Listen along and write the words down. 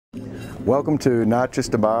Welcome to Not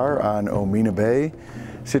Just a Bar on Omena Bay,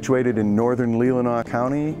 situated in northern Leelanau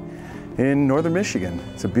County in northern Michigan.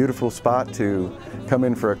 It's a beautiful spot to come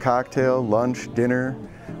in for a cocktail, lunch, dinner,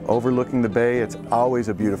 overlooking the bay. It's always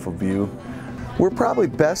a beautiful view. We're probably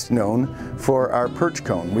best known for our perch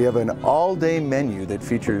cone. We have an all-day menu that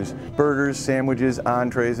features burgers, sandwiches,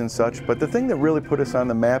 entrees, and such, but the thing that really put us on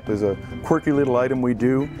the map is a quirky little item we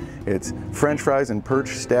do. It's French fries and perch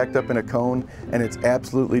stacked up in a cone, and it's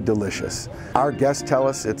absolutely delicious. Our guests tell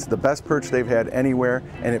us it's the best perch they've had anywhere,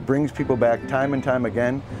 and it brings people back time and time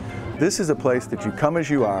again. This is a place that you come as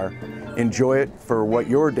you are, enjoy it for what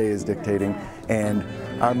your day is dictating, and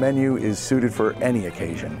our menu is suited for any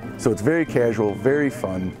occasion. So it's very casual, very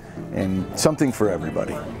fun, and something for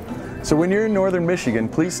everybody. So when you're in northern Michigan,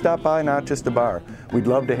 please stop by Not Just a Bar. We'd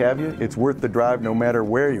love to have you. It's worth the drive no matter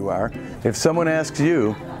where you are. If someone asks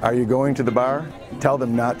you, are you going to the bar? Tell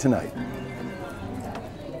them not tonight.